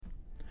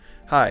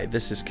Hi,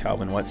 this is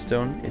Calvin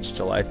Whetstone. It's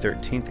July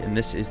 13th, and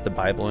this is the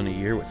Bible in a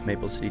Year with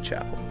Maple City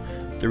Chapel.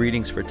 The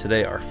readings for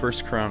today are 1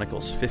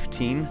 Chronicles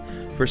 15,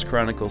 1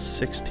 Chronicles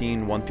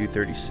 16, 1 through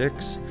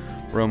 36,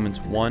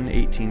 Romans 1,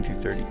 18 through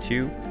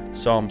 32,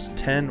 Psalms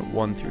 10,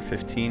 1 through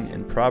 15,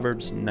 and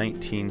Proverbs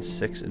 19,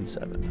 6 and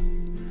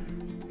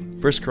 7.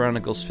 1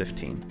 Chronicles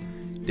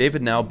 15.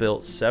 David now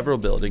built several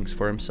buildings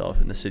for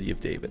himself in the city of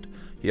David.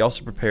 He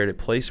also prepared a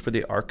place for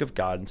the ark of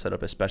God and set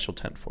up a special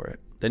tent for it.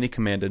 Then he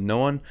commanded, no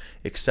one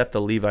except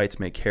the Levites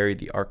may carry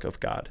the ark of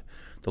God.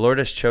 The Lord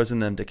has chosen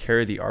them to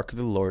carry the ark of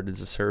the Lord and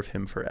to serve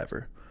him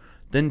forever.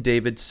 Then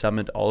David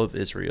summoned all of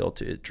Israel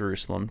to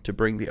Jerusalem to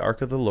bring the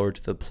ark of the Lord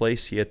to the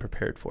place he had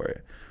prepared for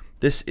it.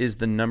 This is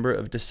the number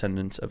of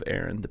descendants of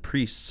Aaron, the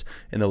priests,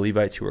 and the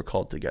Levites who were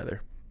called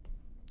together.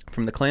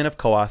 From the clan of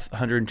Kohath,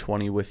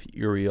 120 with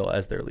Uriel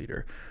as their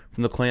leader.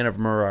 From the clan of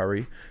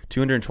Merari,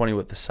 220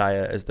 with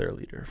Asaiah as their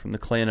leader. From the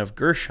clan of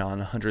Gershon,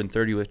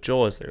 130 with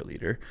Joel as their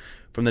leader.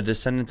 From the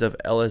descendants of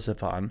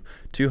Elizaphan,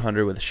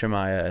 200 with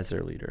Shemaiah as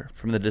their leader.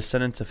 From the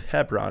descendants of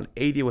Hebron,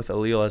 80 with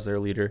Eliel as their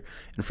leader.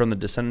 And from the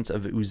descendants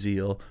of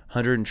Uzziel,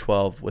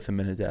 112 with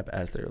Aminadab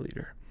as their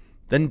leader.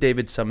 Then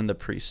David summoned the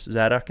priests,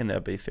 Zadok and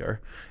Abiathar,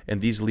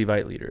 and these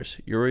Levite leaders,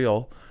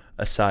 Uriel,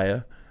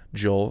 Asaiah,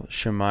 Joel,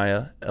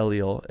 Shemaiah,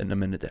 Eliel, and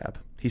Aminadab.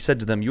 He said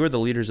to them, you are the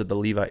leaders of the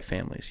Levite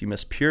families. You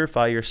must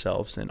purify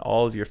yourselves and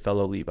all of your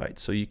fellow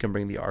Levites, so you can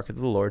bring the ark of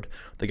the Lord,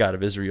 the God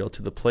of Israel,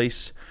 to the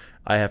place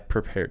I have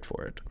prepared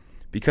for it.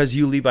 Because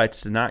you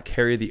Levites did not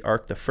carry the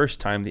ark the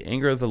first time, the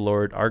anger of the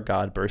Lord our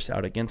God burst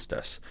out against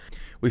us.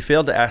 We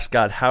failed to ask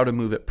God how to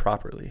move it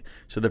properly.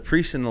 So the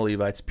priests and the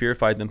Levites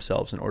purified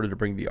themselves in order to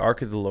bring the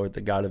ark of the Lord, the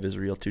God of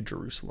Israel, to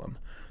Jerusalem.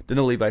 Then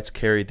the Levites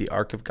carried the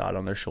ark of God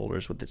on their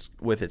shoulders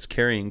with its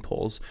carrying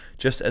poles,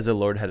 just as the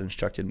Lord had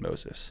instructed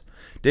Moses.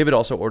 David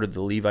also ordered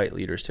the Levite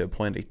leaders to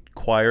appoint a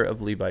choir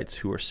of Levites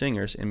who were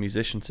singers and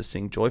musicians to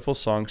sing joyful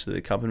songs to the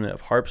accompaniment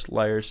of harps,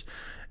 lyres,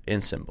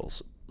 and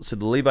cymbals. So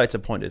the Levites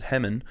appointed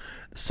Heman,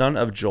 son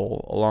of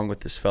Joel, along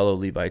with his fellow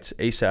Levites,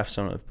 Asaph,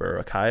 son of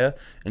Berechiah,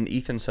 and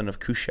Ethan, son of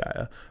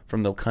Cushiah,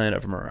 from the clan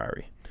of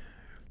Merari.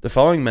 The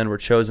following men were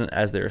chosen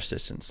as their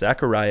assistants: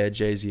 Zechariah,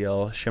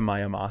 Jaziel,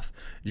 Shemaiah-moth,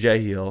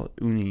 Jehiel,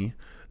 Uni,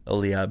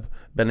 Eliab,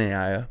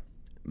 Benaiah,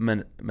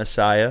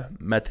 Messiah,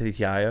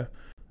 Mattithiah,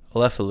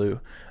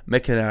 Alephalu,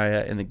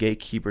 Mechaniah, and the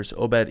gatekeepers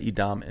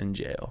Obed-Edom and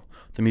Jael.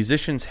 The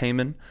musicians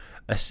Heman,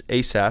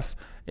 Asaph,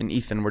 and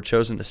Ethan were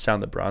chosen to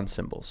sound the bronze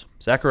cymbals.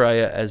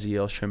 Zechariah,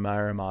 Aziel,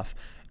 Shemaiah-moth,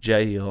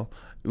 Jehiel,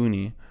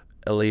 Uni,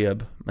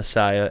 Eliab,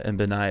 Messiah, and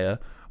Benaiah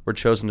were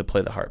chosen to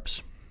play the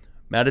harps.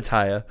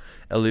 Mattithiah,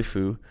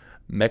 Eliphu,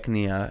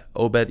 Mechaniah,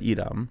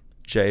 Obed-Edom,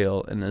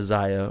 Jael, and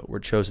Uzziah were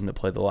chosen to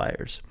play the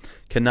lyres.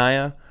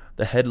 Kenaiah,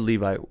 the head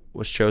Levite,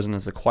 was chosen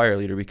as the choir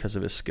leader because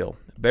of his skill.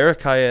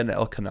 Berechiah and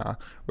Elkanah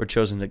were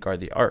chosen to guard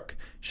the ark.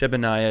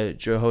 Shebaniah,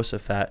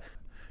 Jehoshaphat,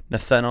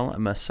 Nethanel,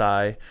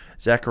 Amasai,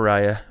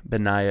 Zechariah,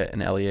 Benaiah,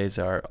 and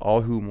Eleazar,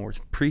 all whom were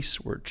priests,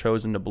 were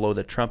chosen to blow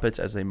the trumpets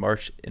as they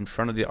marched in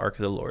front of the ark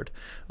of the Lord.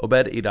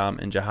 Obed-Edom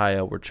and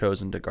Jehiah were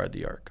chosen to guard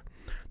the ark.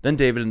 Then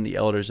David and the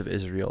elders of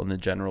Israel and the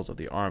generals of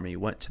the army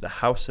went to the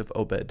house of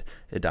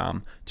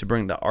Obed-Edom to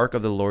bring the ark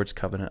of the Lord's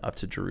covenant up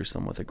to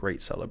Jerusalem with a great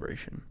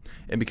celebration.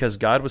 And because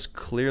God was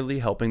clearly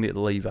helping the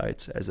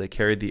Levites as they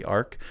carried the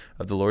ark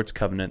of the Lord's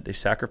covenant, they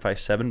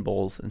sacrificed 7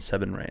 bulls and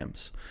 7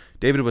 rams.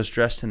 David was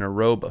dressed in a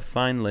robe of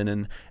fine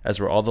linen, as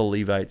were all the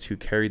Levites who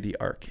carried the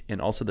ark,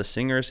 and also the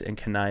singers and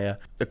Kenaiah,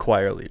 the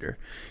choir leader.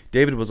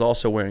 David was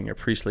also wearing a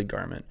priestly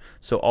garment.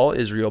 So all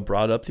Israel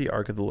brought up the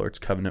ark of the Lord's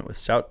covenant with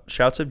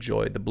shouts of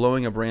joy, the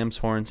blowing of ram's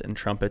horns and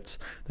trumpets,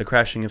 the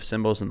crashing of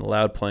cymbals, and the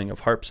loud playing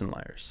of harps and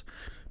lyres.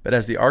 But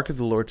as the ark of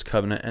the Lord's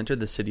covenant entered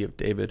the city of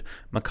David,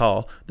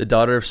 Michal, the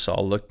daughter of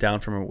Saul, looked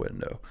down from her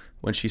window.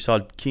 When she saw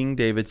King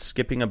David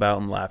skipping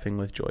about and laughing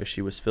with joy,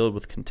 she was filled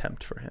with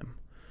contempt for him.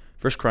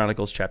 1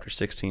 Chronicles chapter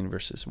 16,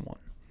 verses 1.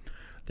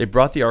 They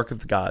brought the ark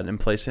of God and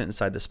placed it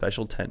inside the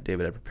special tent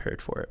David had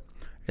prepared for it.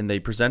 And they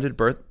presented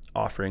burnt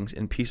offerings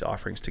and peace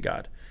offerings to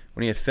God.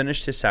 When he had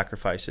finished his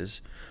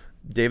sacrifices,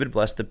 David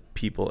blessed the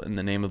people in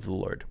the name of the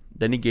Lord.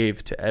 Then he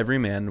gave to every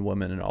man and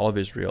woman in all of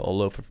Israel a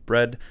loaf of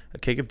bread, a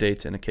cake of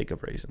dates, and a cake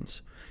of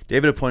raisins.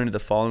 David appointed the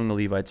following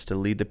Levites to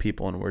lead the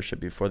people in worship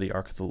before the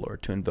ark of the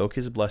Lord, to invoke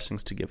his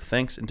blessings, to give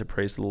thanks, and to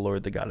praise the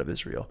Lord, the God of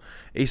Israel.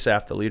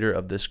 Asaph, the leader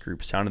of this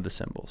group, sounded the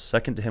cymbals.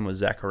 Second to him was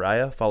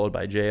Zechariah, followed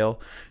by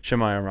Jael,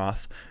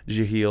 Shemaiah-moth,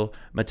 Jehiel,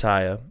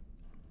 Mattaniah,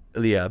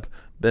 Eliab,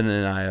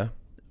 Benaiah,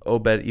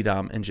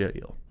 Obed-Edom, and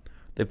Jael.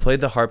 They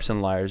played the harps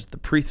and lyres. The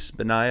priests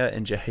Benaiah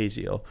and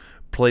Jehaziel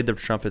played the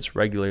trumpets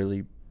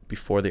regularly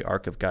before the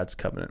ark of God's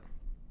covenant.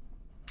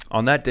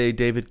 On that day,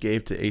 David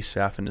gave to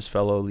Asaph and his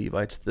fellow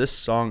Levites this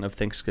song of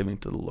thanksgiving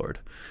to the Lord.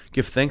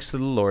 Give thanks to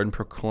the Lord and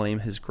proclaim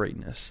his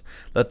greatness.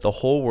 Let the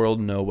whole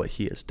world know what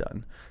he has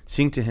done.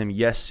 Sing to him,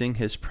 yes, sing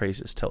his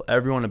praises. Tell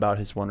everyone about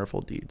his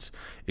wonderful deeds.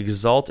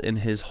 Exalt in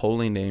his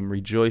holy name.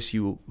 Rejoice,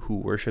 you who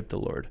worship the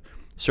Lord.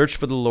 Search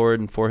for the Lord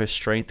and for his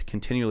strength.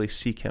 Continually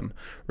seek him.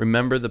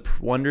 Remember the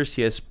wonders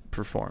he has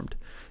performed,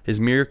 his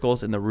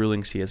miracles and the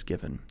rulings he has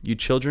given. You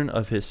children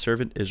of his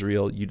servant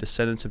Israel, you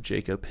descendants of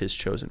Jacob, his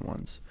chosen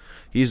ones.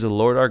 He is the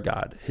Lord our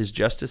God. His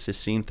justice is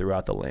seen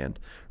throughout the land.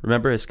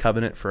 Remember his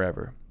covenant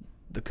forever,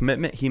 the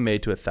commitment he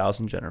made to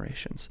 1,000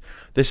 generations.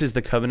 This is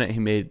the covenant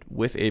he made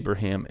with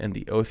Abraham and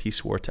the oath he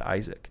swore to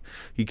Isaac.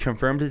 He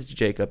confirmed it to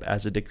Jacob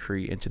as a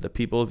decree and to the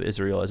people of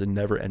Israel as a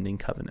never-ending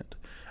covenant.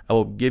 I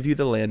will give you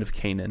the land of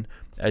Canaan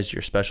as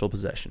your special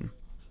possession.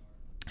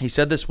 He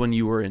said this when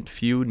you were in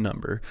few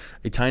number,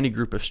 a tiny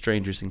group of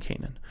strangers in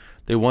Canaan.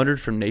 They wandered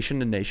from nation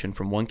to nation,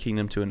 from one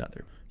kingdom to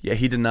another. Yet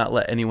he did not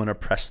let anyone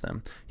oppress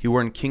them. He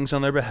warned kings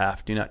on their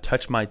behalf, do not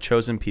touch my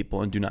chosen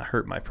people and do not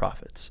hurt my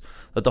prophets.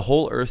 Let the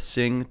whole earth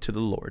sing to the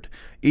Lord.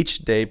 Each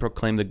day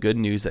proclaim the good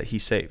news that he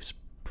saves.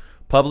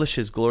 Publish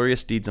his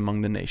glorious deeds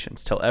among the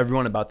nations. Tell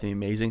everyone about the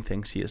amazing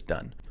things he has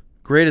done.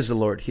 Great is the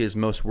Lord, he is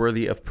most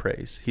worthy of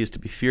praise. He is to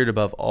be feared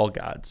above all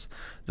gods.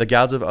 The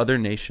gods of other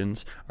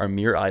nations are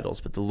mere idols,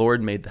 but the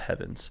Lord made the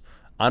heavens.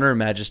 Honor and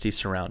majesty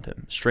surround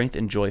him. Strength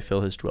and joy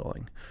fill his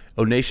dwelling.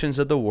 O nations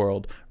of the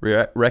world,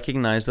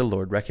 recognize the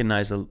Lord.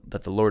 Recognize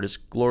that the Lord is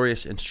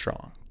glorious and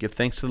strong. Give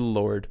thanks to the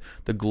Lord,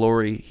 the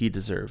glory he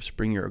deserves.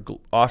 Bring your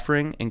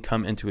offering and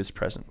come into his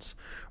presence.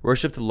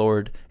 Worship the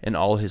Lord in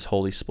all his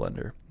holy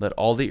splendor. Let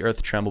all the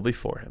earth tremble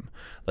before him.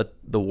 Let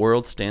the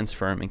world stand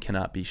firm and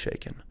cannot be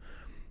shaken.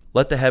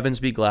 Let the heavens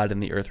be glad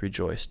and the earth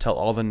rejoice. Tell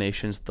all the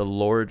nations, the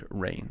Lord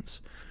reigns.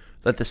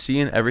 Let the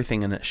sea and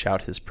everything in it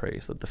shout his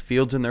praise. Let the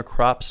fields and their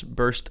crops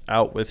burst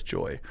out with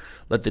joy.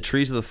 Let the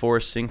trees of the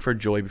forest sing for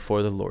joy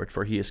before the Lord,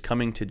 for he is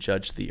coming to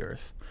judge the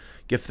earth.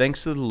 Give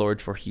thanks to the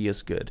Lord, for he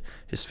is good.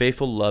 His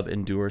faithful love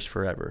endures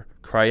forever.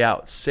 Cry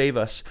out, save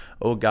us,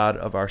 O God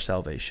of our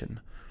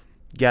salvation.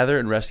 Gather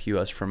and rescue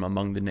us from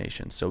among the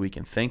nations, so we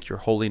can thank your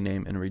holy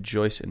name and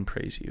rejoice and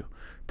praise you.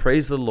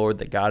 Praise the Lord,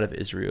 the God of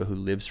Israel, who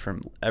lives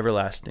from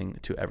everlasting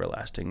to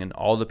everlasting. And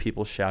all the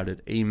people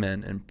shouted,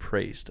 Amen, and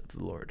praised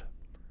the Lord.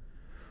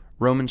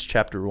 Romans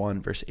chapter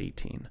 1, verse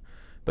 18.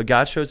 But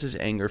God shows his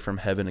anger from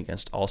heaven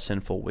against all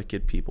sinful,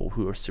 wicked people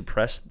who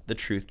suppress the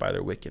truth by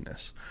their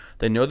wickedness.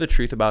 They know the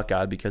truth about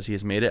God because he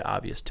has made it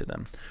obvious to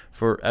them.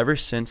 For ever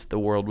since the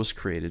world was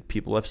created,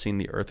 people have seen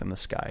the earth and the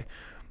sky.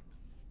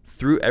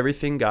 Through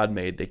everything God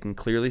made, they can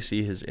clearly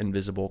see his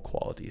invisible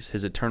qualities,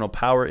 his eternal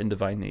power and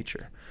divine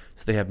nature.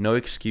 So they have no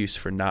excuse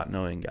for not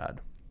knowing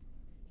God.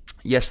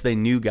 Yes, they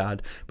knew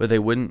God, but they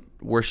wouldn't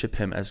worship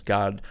him as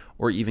God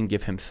or even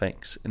give him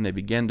thanks, and they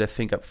began to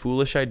think up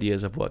foolish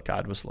ideas of what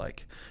God was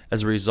like.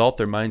 As a result,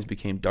 their minds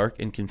became dark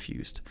and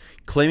confused.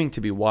 Claiming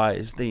to be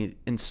wise, they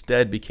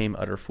instead became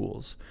utter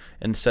fools.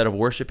 Instead of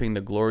worshiping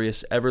the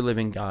glorious,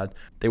 ever-living God,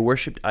 they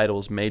worshipped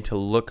idols made to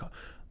look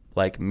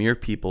like mere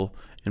people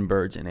and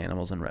birds and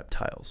animals and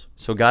reptiles.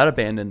 So God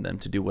abandoned them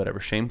to do whatever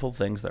shameful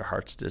things their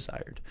hearts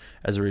desired.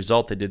 As a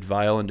result, they did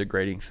vile and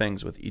degrading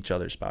things with each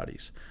other's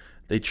bodies.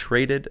 They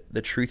traded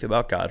the truth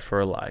about God for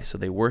a lie, so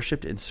they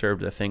worshipped and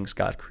served the things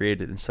God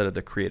created instead of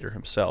the Creator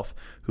himself,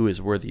 who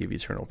is worthy of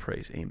eternal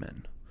praise.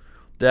 Amen.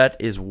 That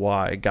is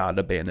why God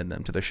abandoned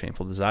them to their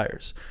shameful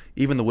desires.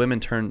 Even the women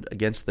turned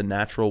against the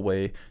natural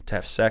way to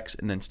have sex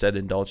and instead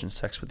indulged in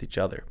sex with each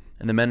other.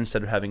 And the men,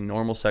 instead of having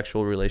normal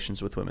sexual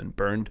relations with women,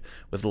 burned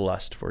with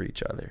lust for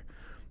each other.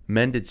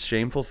 Men did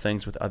shameful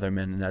things with other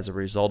men, and as a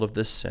result of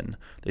this sin,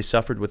 they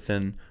suffered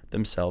within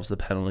themselves the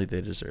penalty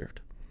they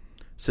deserved.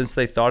 Since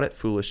they thought it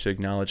foolish to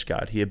acknowledge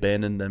God, he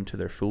abandoned them to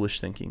their foolish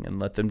thinking and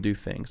let them do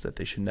things that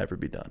they should never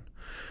be done.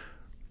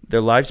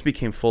 Their lives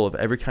became full of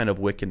every kind of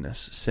wickedness,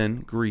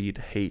 sin, greed,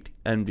 hate,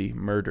 envy,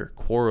 murder,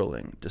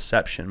 quarreling,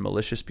 deception,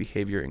 malicious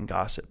behavior, and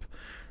gossip.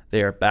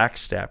 They are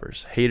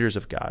backstabbers, haters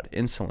of God,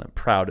 insolent,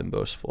 proud, and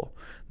boastful.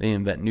 They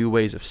invent new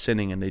ways of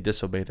sinning and they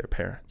disobey their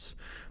parents.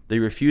 They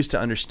refuse to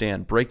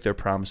understand, break their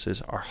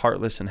promises, are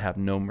heartless, and have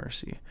no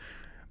mercy.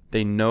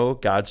 They know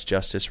God's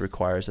justice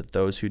requires that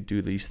those who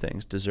do these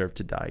things deserve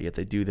to die, yet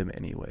they do them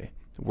anyway.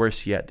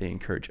 Worse yet, they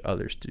encourage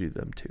others to do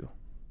them too.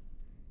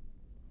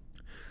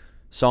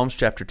 Psalms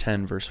chapter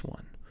 10, verse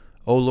 1.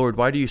 O Lord,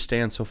 why do you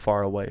stand so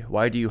far away?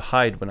 Why do you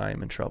hide when I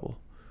am in trouble?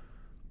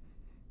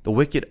 The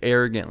wicked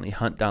arrogantly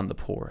hunt down the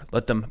poor.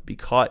 Let them be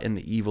caught in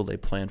the evil they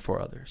plan for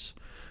others.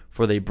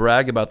 For they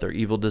brag about their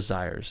evil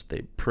desires.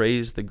 They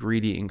praise the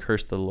greedy and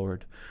curse the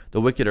Lord. The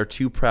wicked are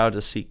too proud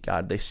to seek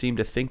God. They seem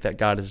to think that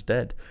God is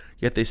dead,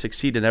 yet they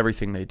succeed in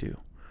everything they do.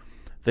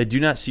 They do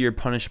not see your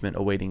punishment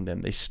awaiting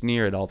them. They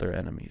sneer at all their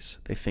enemies.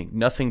 They think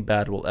nothing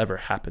bad will ever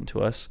happen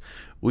to us.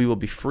 We will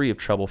be free of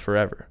trouble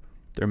forever.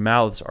 Their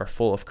mouths are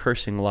full of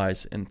cursing,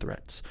 lies, and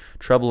threats.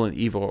 Trouble and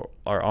evil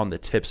are on the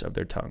tips of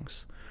their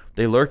tongues.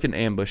 They lurk in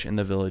ambush in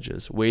the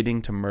villages,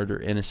 waiting to murder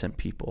innocent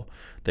people.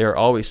 They are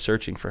always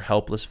searching for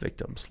helpless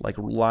victims. Like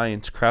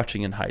lions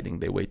crouching and hiding,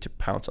 they wait to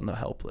pounce on the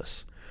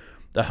helpless.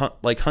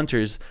 Like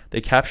hunters,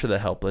 they capture the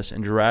helpless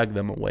and drag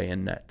them away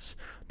in nets.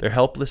 Their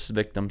helpless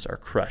victims are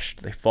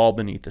crushed. They fall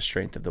beneath the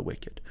strength of the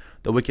wicked.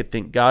 The wicked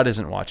think God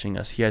isn't watching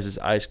us. He has his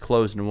eyes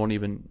closed and won't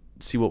even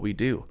see what we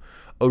do.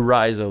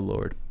 Arise, O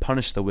Lord.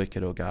 Punish the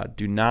wicked, O God.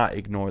 Do not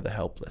ignore the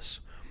helpless.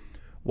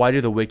 Why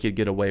do the wicked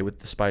get away with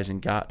despising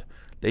God?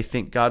 They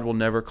think God will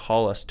never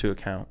call us to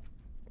account.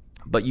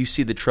 But you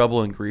see the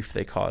trouble and grief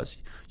they cause.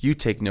 You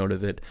take note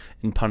of it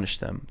and punish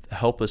them. The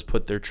helpless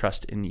put their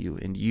trust in you,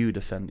 and you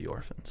defend the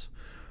orphans.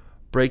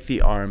 Break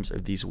the arms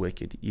of these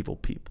wicked, evil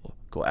people.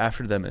 Go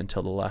after them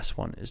until the last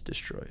one is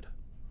destroyed.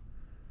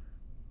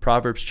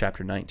 Proverbs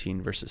chapter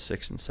 19, verses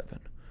 6 and 7.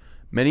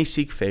 Many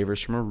seek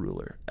favors from a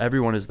ruler.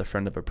 Everyone is the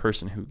friend of a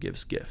person who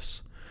gives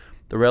gifts.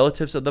 The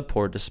relatives of the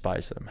poor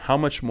despise them. How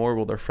much more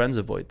will their friends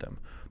avoid them?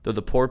 Though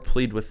the poor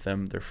plead with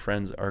them, their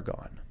friends are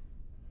gone.